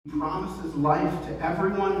He promises life to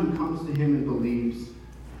everyone who comes to him and believes.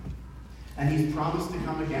 And he's promised to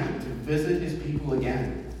come again, to visit his people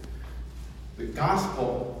again. The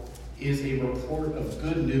gospel is a report of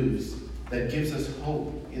good news that gives us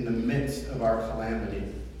hope in the midst of our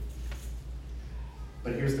calamity.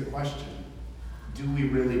 But here's the question. Do we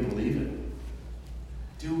really believe it?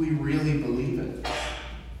 Do we really believe it?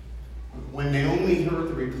 When Naomi heard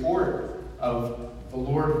the report of the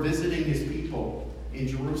Lord visiting his people in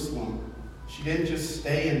Jerusalem, she didn't just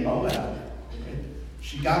stay in Moab. Right?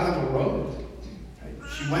 She got on the road.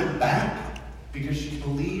 Right? She went back because she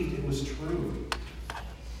believed it was true.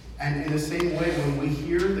 And in the same way, when we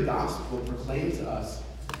hear the gospel proclaimed to us,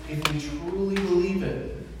 if we truly believe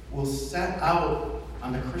it, we'll set out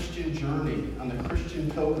on the Christian journey, on the Christian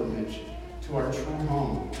pilgrimage to our true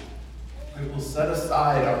home. We will set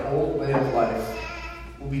aside our old way of life.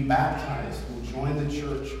 We'll be baptized. We'll join the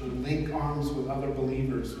church. We'll link arms with other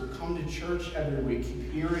believers. We'll come to church every week,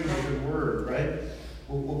 keep hearing the good word, right?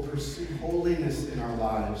 We'll pursue holiness in our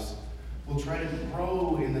lives. We'll try to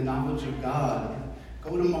grow in the knowledge of God.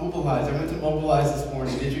 Go to Mobilize. I went to Mobilize this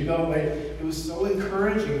morning. Did you go? Right? It was so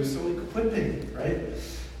encouraging. It was so equipping, right?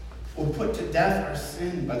 We'll put to death our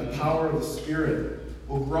sin by the power of the Spirit.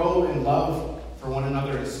 We'll grow in love for one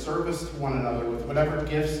another, in service to one another, with whatever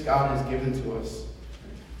gifts God has given to us.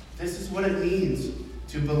 This is what it means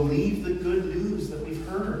to believe the good news that we've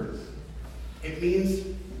heard. It means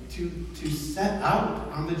to set out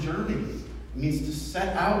on the journey. It means to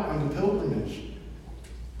set out on the pilgrimage.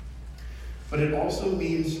 But it also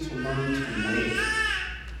means to learn to wait,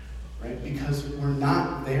 right? Because we're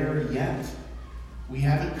not there yet. We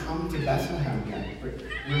haven't come to Bethlehem yet.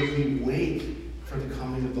 We wait for the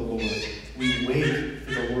coming of the Lord. We wait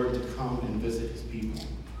for the Lord to come and visit his people.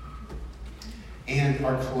 And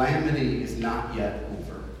our calamity is not yet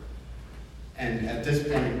over. And at this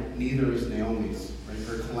point, neither is Naomi's. Right?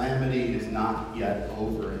 Her calamity is not yet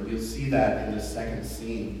over. And you'll see that in the second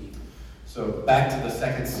scene. So back to the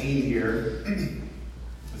second scene here.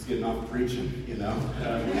 It's getting off preaching, you know.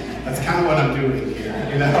 That's kind of what I'm doing here,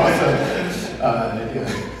 you know.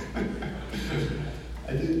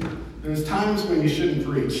 There's times when you shouldn't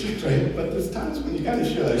preach, right? But there's times when you kind of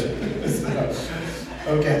should.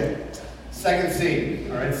 Okay, second scene.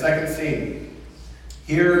 All right, second scene.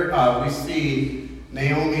 Here we see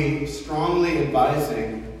Naomi strongly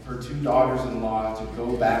advising her two daughters-in-law to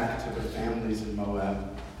go back to their families in Moab.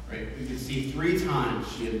 Right? You can see 3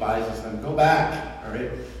 times she advises them, go back. All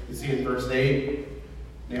right? You see in verse 8,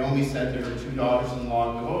 Naomi said to her 2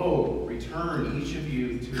 daughters-in-law, go, return each of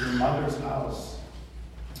you to your mother's house.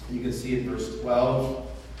 And you can see in verse 12,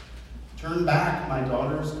 turn back, my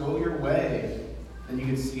daughters, go your way. And you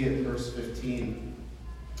can see it in verse 15.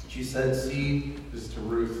 She said, see, this is to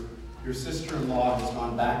Ruth, your sister-in-law has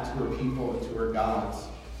gone back to her people and to her gods.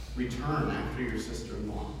 Return after your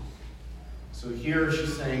sister-in-law. So here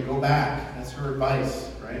she's saying, go back. That's her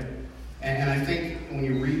advice, right? And I think when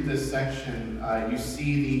you read this section, you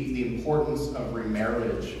see the importance of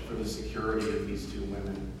remarriage for the security of these 2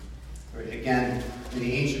 women. Right? Again, in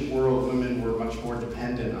the ancient world, women were much more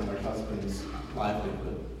dependent on their husband's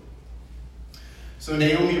livelihood. So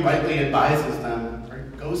Naomi rightly advises them,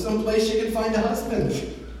 right, go someplace you can find a husband.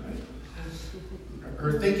 Right?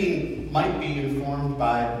 Her thinking might be informed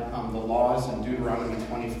by the laws in Deuteronomy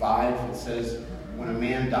 25. It says, when a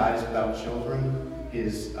man dies without children,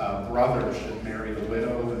 his brother should marry the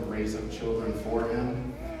widow and raise up children for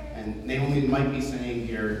him. And Naomi might be saying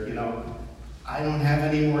here, you know, I don't have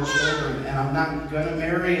any more children, and I'm not going to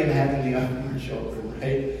marry and have any more children,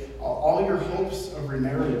 right? All your hopes of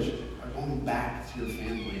remarriage are going back to your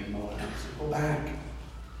family in Moab. So go back.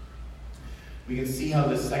 We can see how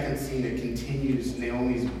the second scene, it continues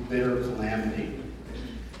Naomi's bitter calamity.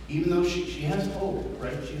 Even though she has hope,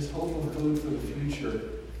 right? She has hope of food for the future,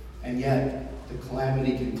 and yet the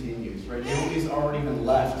calamity continues, right? Naomi's already been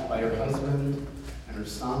left by her husband and her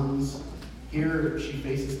sons. Here she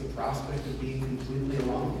faces the prospect of being completely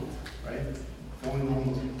alone, right? Going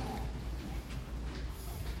home.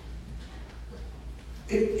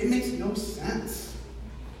 It makes no sense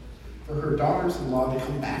for her daughters-in-law to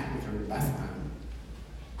come back with her to Bethlehem.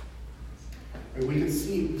 Right? We can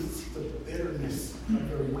see the bitterness of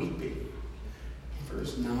their weeping.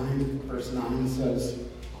 Verse 9 says,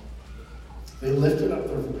 they lifted up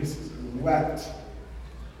their voices and wept.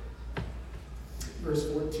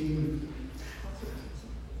 Verse 14,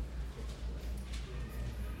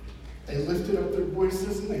 they lifted up their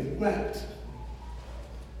voices and they wept.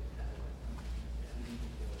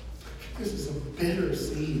 This is a bitter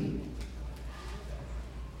scene.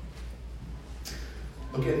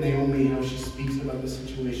 Look at Naomi, how she speaks speaks about the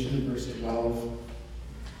situation in verse 12.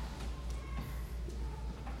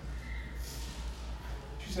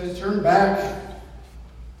 She says, turn back,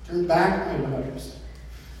 my daughters.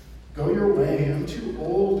 Go your way. I'm too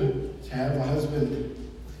old to have a husband.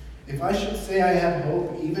 If I should say I have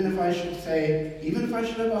hope, even if I should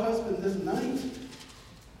have a husband this night,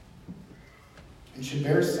 and should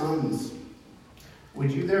bear sons,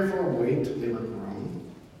 would you therefore wait till they were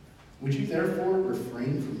grown? Would you therefore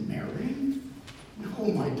refrain from marrying?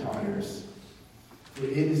 No, my daughters, for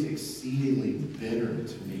it is exceedingly bitter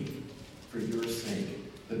to me for your sake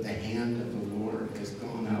that the hand of the Lord has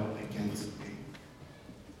gone out against me.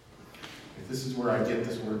 If this is where I get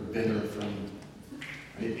this word bitter from.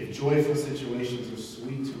 If joyful situations are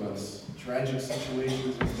sweet to us, tragic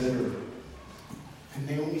situations are bitter. And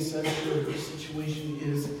Naomi says here, her situation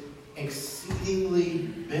is exceedingly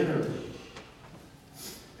bitter.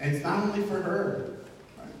 And it's not only for her.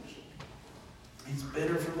 Right? It's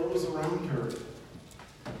bitter for those around her.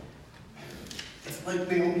 It's like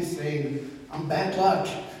Naomi saying, I'm bad luck,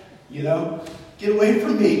 Get away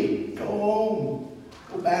from me. Go home.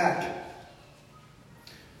 Go back.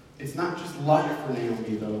 It's not just luck for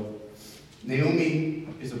Naomi, though. Naomi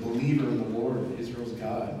is a believer in the Lord, Israel's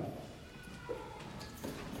God.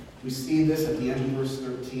 We see this at the end of verse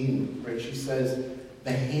 13, right? She says,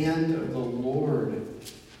 the hand of the Lord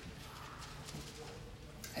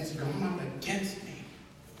has gone out against me.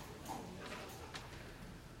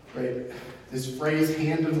 Right? This phrase,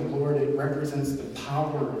 hand of the Lord, it represents the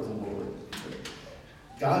power of the Lord.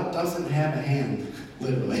 God doesn't have a hand,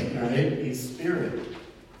 literally, right? He's spirit.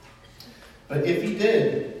 But if he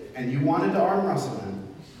did, and you wanted to arm wrestle him,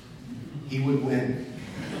 he would win.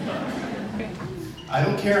 I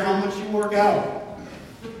don't care how much you work out,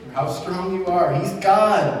 or how strong you are. He's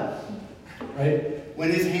God, right?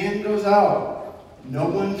 When his hand goes out, no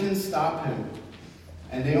one can stop him.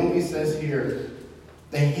 And Naomi says here,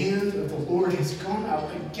 the hand of the Lord has gone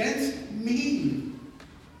out against me,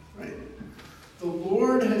 right? The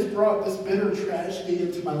Lord has brought this bitter tragedy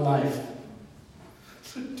into my life.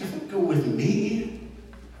 So don't go with me.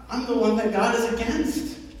 I'm the one that God is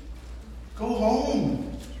against. Go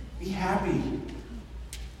home. Be happy.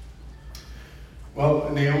 Well,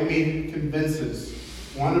 Naomi convinces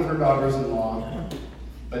one of her daughters-in-law,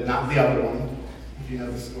 but not the other one, if you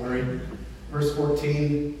know the story. Verse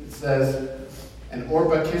 14, it says, and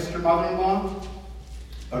Orpah kissed her mother-in-law,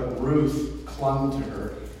 but Ruth clung to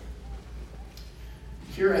her.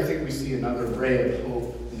 Here I think we see another ray of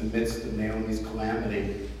hope in the midst of Naomi's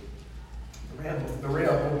calamity. The ray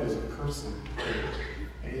of hope is a person.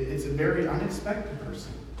 It's a very unexpected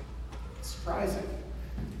person. It's surprising.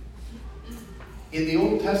 In the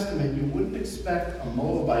Old Testament, you wouldn't expect a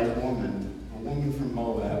Moabite woman, a woman from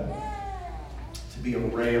Moab, to be a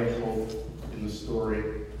ray of hope in the story.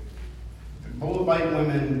 The Moabite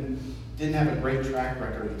women didn't have a great track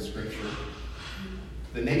record in Scripture.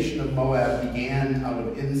 The nation of Moab began out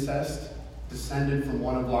of incest, descended from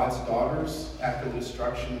one of Lot's daughters after the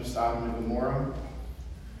destruction of Sodom and Gomorrah.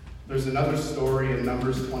 There's another story in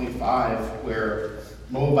Numbers 25 where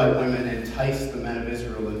Moabite women enticed the men of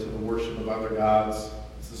Israel into the worship of other gods.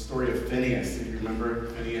 It's the story of Phinehas, if you remember.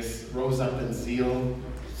 Phinehas rose up in zeal.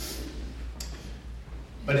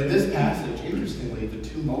 But in this passage, interestingly, the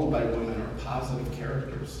two Moabite women are positive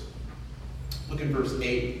characters. Look at verse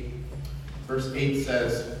 8. Verse 8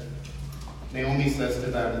 says, Naomi says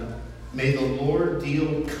to them, may the Lord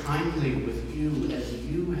deal kindly with you as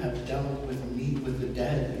you have dealt with me, with the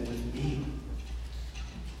dead, and with me.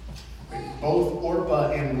 Both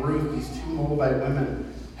Orpah and Ruth, these two Moabite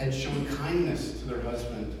women, had shown kindness to their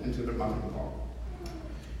husband and to their mother-in-law.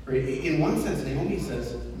 In one sense, Naomi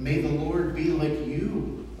says, may the Lord be like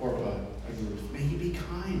you, Orpah and Ruth. May he be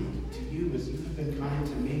kind to you as you have been kind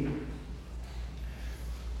to me.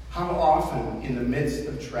 How often, in the midst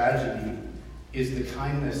of tragedy, is the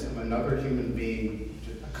kindness of another human being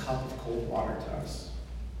just a cup of cold water to us?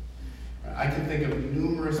 I can think of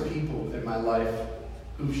numerous people in my life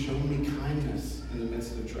who've shown me kindness in the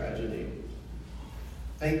midst of tragedy.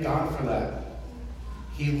 Thank God for that.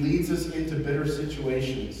 He leads us into bitter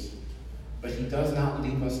situations, but he does not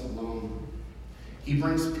leave us alone. He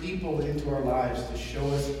brings people into our lives to show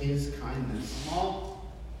us his kindness.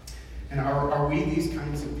 And are we these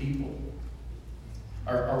kinds of people?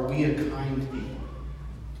 Are we a kind people?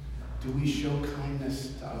 Do we show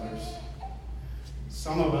kindness to others?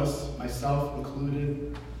 Some of us, myself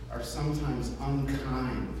included, are sometimes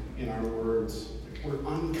unkind in our words. We're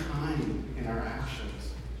unkind in our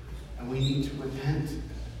actions. And we need to repent.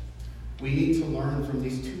 We need to learn from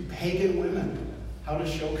these two pagan women how to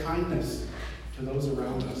show kindness to those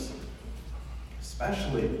around us.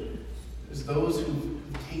 especially as those who've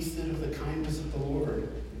tasted of the kindness of the Lord,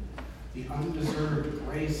 the undeserved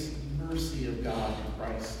grace and mercy of God in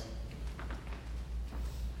Christ.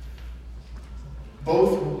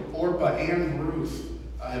 Both Orpah and Ruth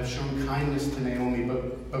have shown kindness to Naomi,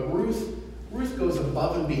 but Ruth goes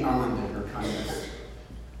above and beyond in her kindness.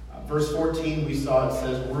 Verse 14, we saw it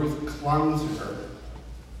says, Ruth clung to her.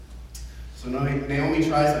 So Naomi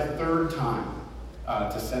tries a third time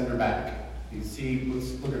to send her back. You see,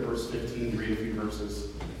 let's look at verse 15, read a few verses.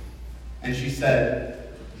 And she said,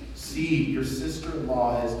 "See, your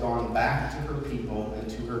sister-in-law has gone back to her people and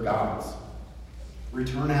to her gods.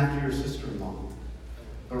 Return after your sister-in-law."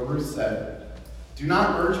 But Ruth said, "Do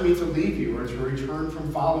not urge me to leave you or to return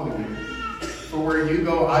from following you. For where you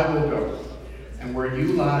go, I will go. And where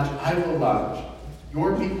you lodge, I will lodge.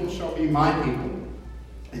 Your people shall be my people,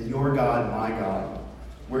 and your God my God.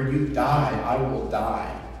 Where you die, I will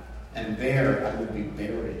die, and there I will be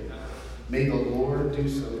buried. May the Lord do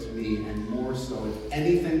so to me, and more so, if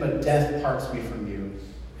anything but death parts me from you."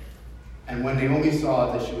 And when Naomi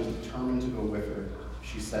saw that she was determined to go with her,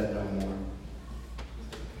 she said no more.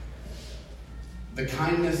 The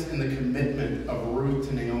kindness and the commitment of Ruth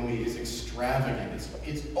to Naomi is extravagant.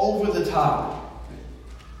 It's over the top.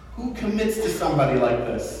 Who commits to somebody like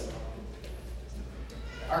this?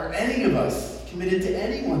 Are any of us committed to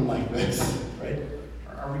anyone like this? Right?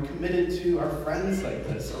 Are we committed to our friends like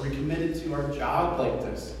this? Are we committed to our job like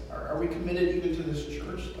this? Are we committed even to this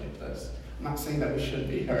church like this? I'm not saying that we should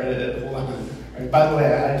be. All right, hold on. All right, by the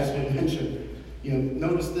way, I just want to mention,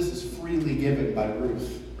 notice this is freely given by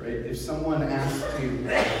Ruth. Right? If someone asks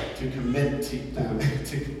to commit to them,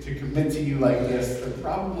 to commit to you like this, they're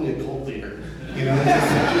probably a cult leader.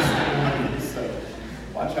 So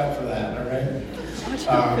watch out for that. All right. Watch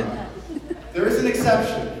out for that. There is an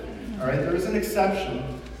exception. All right. There is an exception.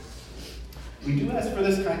 We do ask for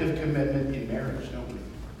this kind of commitment in marriage, don't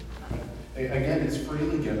we? Again, it's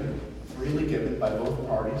freely given by both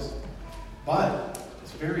parties, but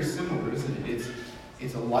it's very similar, isn't it?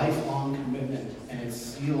 It's a lifelong commitment, and it's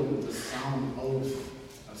sealed with a solemn oath,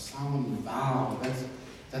 a solemn vow.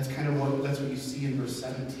 That's what you see in verse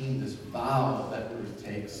 17, this vow that Ruth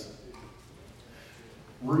takes.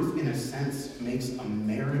 Ruth, in a sense, makes a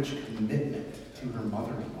marriage commitment to her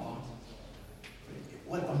mother-in-law.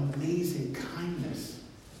 What amazing kindness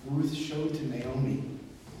Ruth showed to Naomi.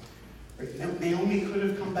 Naomi could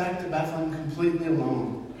have come back to Bethlehem completely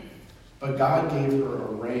alone, but God gave her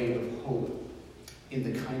a ray of hope in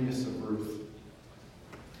the kindness of Ruth.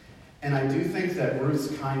 And I do think that Ruth's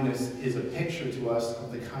kindness is a picture to us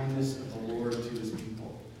of the kindness of the Lord to his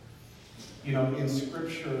people. In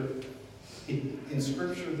Scripture,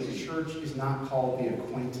 the church is not called the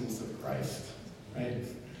acquaintance of Christ, right?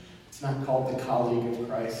 It's not called the colleague of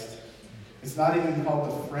Christ. It's not even called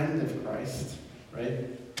the friend of Christ, right?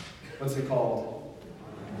 What's it called?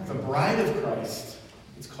 The bride of Christ.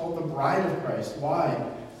 It's called the bride of Christ. Why?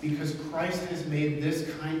 Because Christ has made this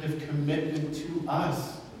kind of commitment to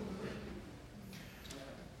us.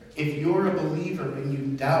 If you're a believer and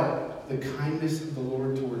you doubt the kindness of the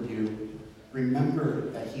Lord toward you, remember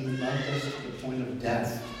that he loved us to the point of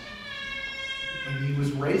death. And he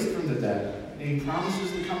was raised from the dead. And he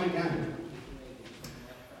promises to come again.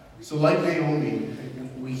 So like Naomi,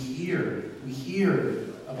 we hear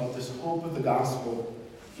about this hope of the gospel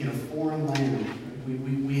in a foreign land.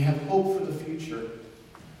 We have hope for the future.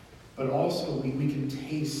 But also, we can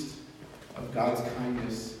taste of God's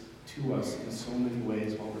kindness to us in so many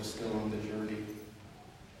ways while we're still on the journey.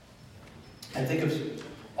 I think of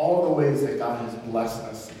all the ways that God has blessed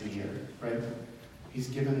us in the year, right? He's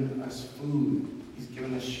given us food. He's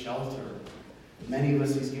given us shelter. Many of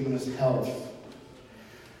us, he's given us health.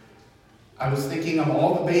 I was thinking of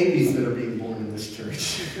all the babies that are being born in this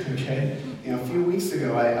church, okay? A few weeks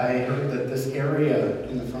ago, I heard that this area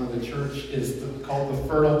in the front of the church is called the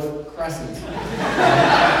Fertile Crescent.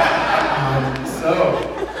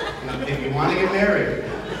 If you want to get married,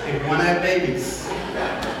 if you want to have babies,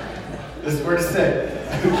 this is where to sit,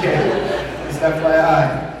 okay? Just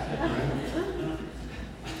FYI.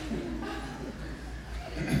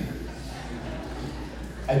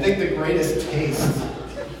 I think the greatest taste,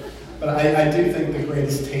 but I do think the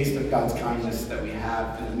greatest taste of God's kindness that we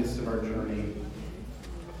have in the midst of our journey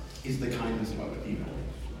is the kindness of other people,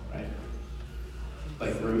 right?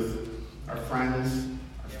 Like Ruth, our friends,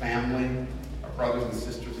 our family, our brothers and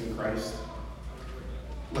sisters in Christ.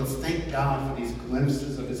 Let's thank God for these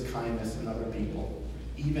glimpses of his kindness in other people,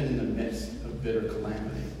 even in the midst of bitter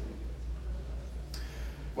calamity.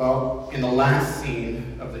 Well, in the last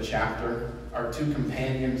scene of the chapter, our two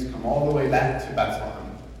companions come all the way back to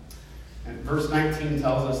Bethlehem. And verse 19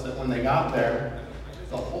 tells us that when they got there,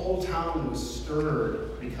 the whole town was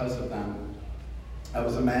stirred because of them. I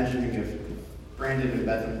was imagining if Brandon and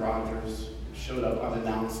Beth Rogers showed up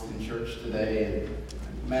unannounced in church today, and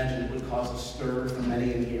I imagine it would cause a stir for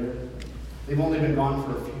many in here. They've only been gone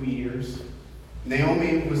for a few years.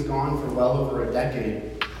 Naomi was gone for well over a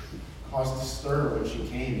decade, caused a stir when she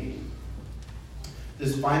came.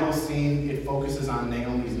 This final scene, it focuses on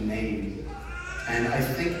Naomi's name. And I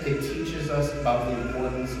think it teaches us about the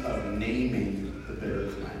importance of naming the bitter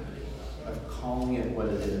calamity, of calling it what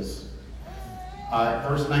it is.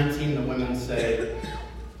 Verse 19, the women say,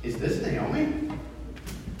 "Is this Naomi?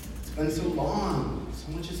 It's been so long.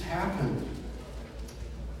 So much has happened."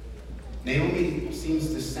 Naomi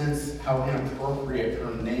seems to sense how inappropriate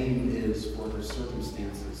her name is for her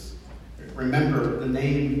circumstances. Remember, the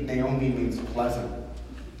name Naomi means pleasant.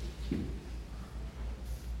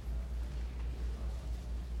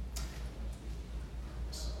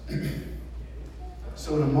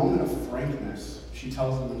 So in a moment of frankness, she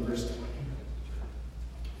tells them in verse 20,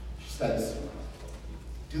 she says,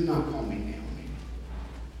 "Do not call me Naomi.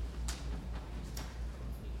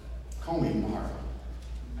 Call me Mara.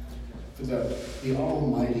 For the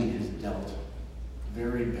Almighty has dealt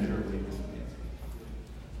very bitterly with me."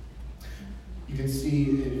 You can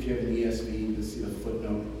see, if you have an ESV, you can see the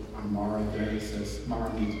footnote on Mara there. It says,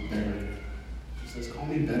 Mara means bitter. She says, "Call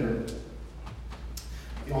me bitter.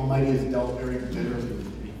 The Almighty has dealt very bitterly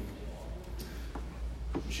with me."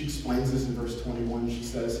 She explains this in verse 21. She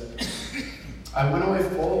says, "I went away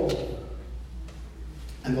full,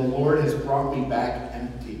 and the Lord has brought me back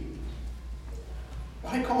empty.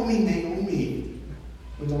 Why call me Naomi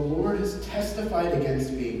when the Lord has testified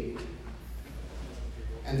against me,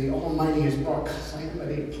 and the Almighty has brought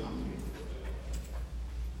calamity upon me?"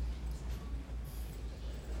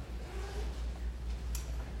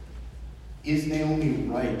 Is Naomi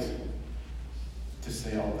right to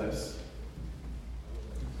say all this?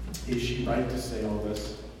 Is she right to say all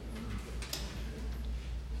this?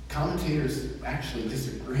 Commentators actually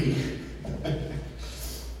disagree.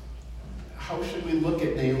 How should we look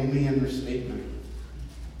at Naomi and her statement?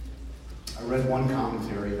 I read one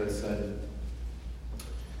commentary that said,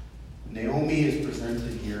 Naomi is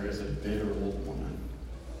presented here as a bitter old woman.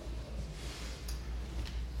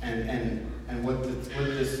 And what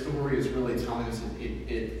this story is really telling us,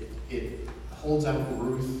 it holds out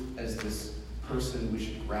Ruth as this person we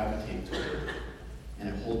should gravitate toward. And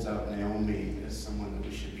it holds out Naomi as someone that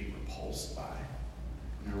we should be repulsed by.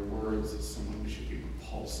 And her words as someone we should be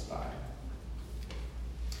repulsed by.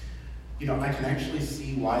 You know, I can actually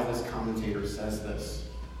see why this commentator says this.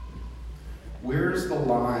 Where's the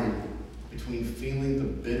line between feeling the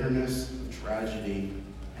bitterness of tragedy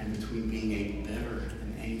and between being a bitter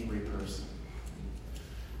and angry person?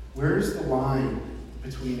 Where's the line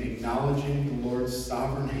between acknowledging the Lord's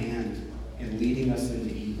sovereign hand in leading us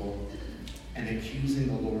into evil and accusing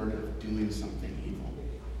the Lord of doing something evil?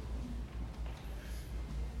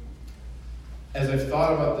 As I've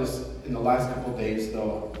thought about this in the last couple of days,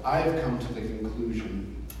 though, I've come to the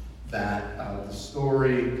conclusion that the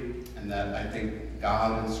story and that I think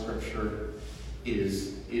God in Scripture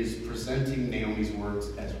is presenting Naomi's words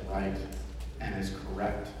as right and as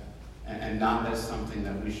correct, and not as something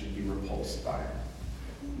that we should be repulsed by.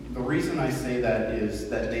 The reason I say that is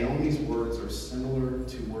that Naomi's words are similar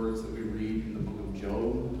to words that we read in the book of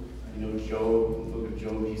Job. You know, Job, in the book of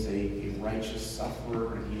Job, he's a righteous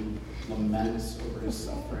sufferer, and he laments over his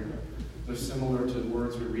suffering. They're similar to the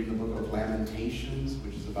words we read in the book of Lamentations,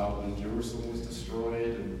 which is about when Jerusalem was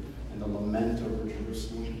destroyed and the lament over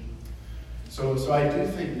Jerusalem. So I do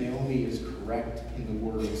think Naomi is correct in the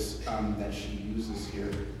words that she uses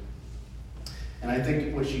here. And I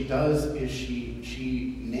think what she does is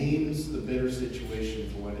she names the bitter situation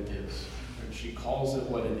for what it is. Right? She calls it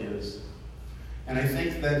what it is. And I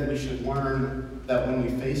think that we should learn that when we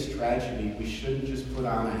face tragedy, we shouldn't just put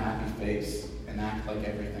on a happy face and act like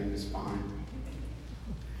everything is fine.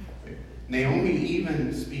 Right? Naomi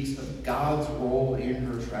even speaks of God's role in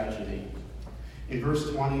her tragedy. In verse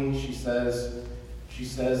 20, she says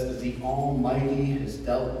that the Almighty has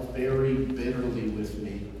dealt very bitterly with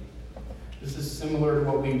me. This is similar to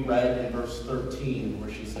what we read in verse 13,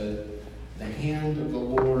 where she said, the hand of the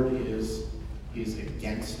Lord is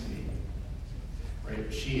against me.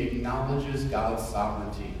 Right? She acknowledges God's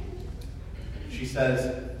sovereignty. She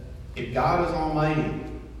says, if God is almighty,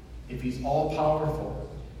 if he's all-powerful,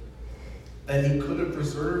 then he could have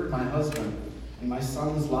preserved my husband and my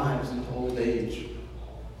son's lives into old age.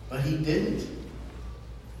 But he didn't.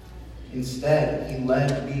 Instead, he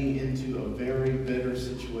led me into a very bitter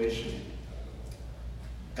situation.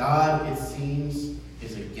 God, it seems,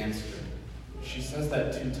 is against her. She says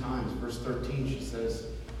that 2 times. Verse 13, she says,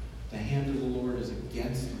 the hand of the Lord is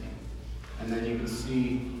against me. And then you can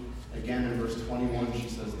see, again in verse 21, she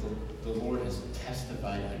says, the Lord has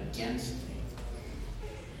testified against me.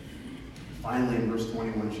 Finally, in verse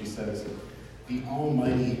 21, she says, the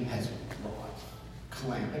Almighty has brought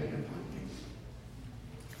calamity upon me.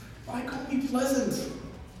 Why call me pleasant?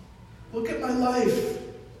 Look at my life.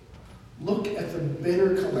 Look at the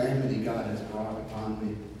bitter calamity God has brought upon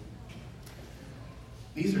me.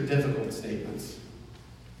 These are difficult statements.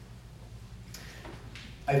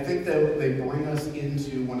 I think that they bring us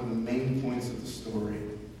into one of the main points of the story.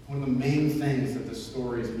 One of the main things that the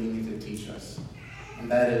story is meaning to teach us.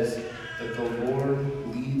 And that is that the Lord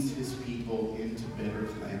leads his people into bitter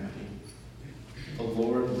calamity. The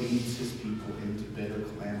Lord leads his people into bitter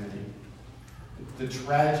calamity. The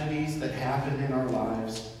tragedies that happen in our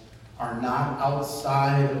lives are not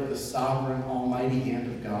outside of the sovereign, almighty hand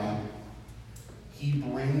of God. He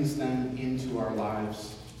brings them into our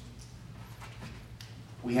lives.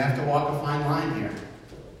 We have to walk a fine line here.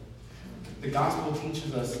 The gospel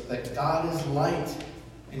teaches us that God is light,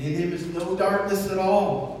 and in him is no darkness at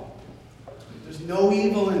all. There's no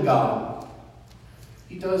evil in God.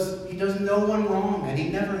 He does no one wrong, and he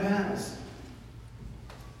never has.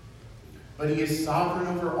 But he is sovereign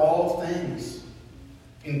over all things,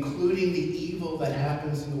 including the evil that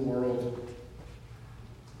happens in the world,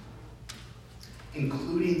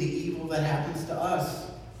 including the evil that happens to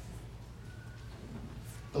us.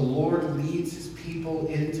 The Lord leads his people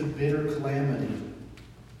into bitter calamity.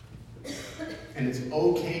 And it's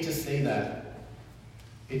okay to say that.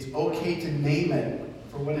 It's okay to name it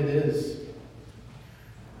for what it is.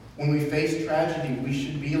 When we face tragedy, we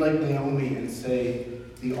should be like Naomi and say,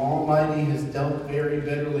 the Almighty has dealt very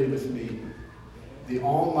bitterly with me. The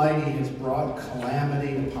Almighty has brought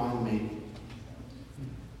calamity upon me.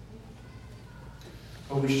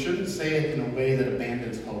 But we shouldn't say it in a way that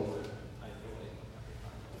abandons hope.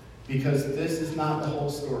 Because this is not the whole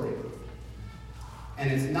story.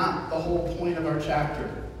 And it's not the whole point of our chapter.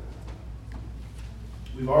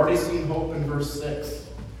 We've already seen hope in verse 6.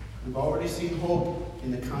 We've already seen hope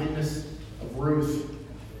in the kindness of Ruth.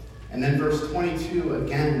 And then verse 22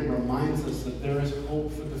 again reminds us that there is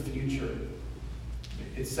hope for the future.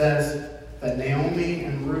 It says that Naomi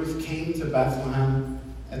and Ruth came to Bethlehem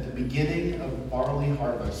at the beginning of barley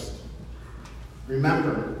harvest.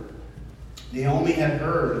 Remember, Naomi had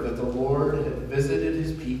heard that the Lord had visited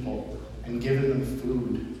his people and given them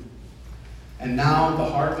food. And now the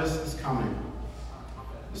harvest is coming.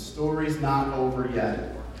 The story's not over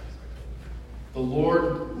yet. The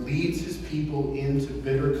Lord leads his people into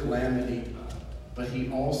bitter calamity, but he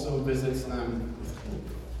also visits them with hope.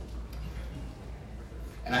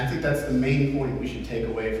 And I think that's the main point we should take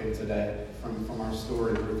away from today, from our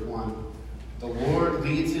story, Ruth 1. The Lord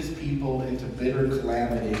leads his people into bitter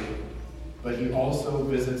calamity, but he also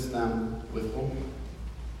visits them with hope.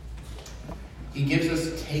 He gives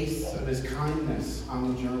us tastes of his kindness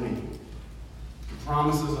on the journey. He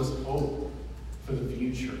promises us hope for the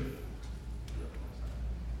future.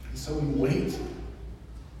 And so we wait.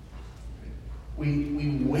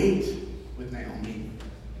 We wait with Naomi.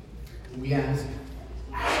 We ask,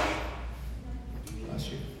 bless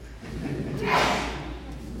you.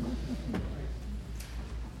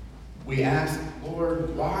 We ask,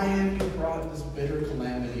 Lord, why have you brought this bitter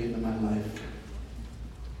calamity into my life?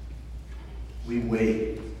 We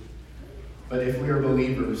wait. But if we are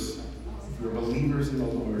believers, if we're believers in the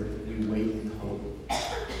Lord, we wait in hope.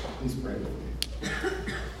 Please pray with me.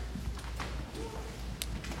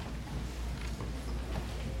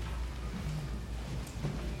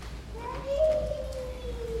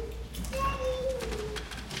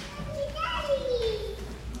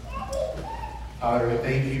 Father, we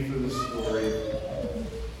thank you for the story.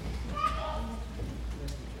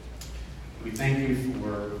 We thank you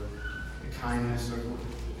for the kindness of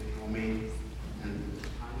Naomi and the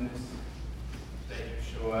kindness that you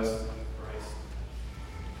show us in Christ.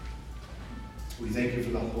 We thank you for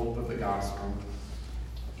the hope of the gospel,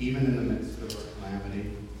 even in the midst of our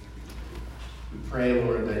calamity. We pray,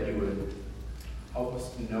 Lord, that you would help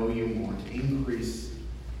us to know you more, to increase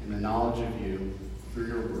in the knowledge of you through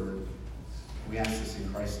your word. We ask this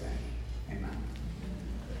in Christ's name. Amen.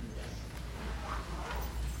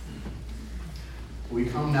 We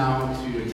come now to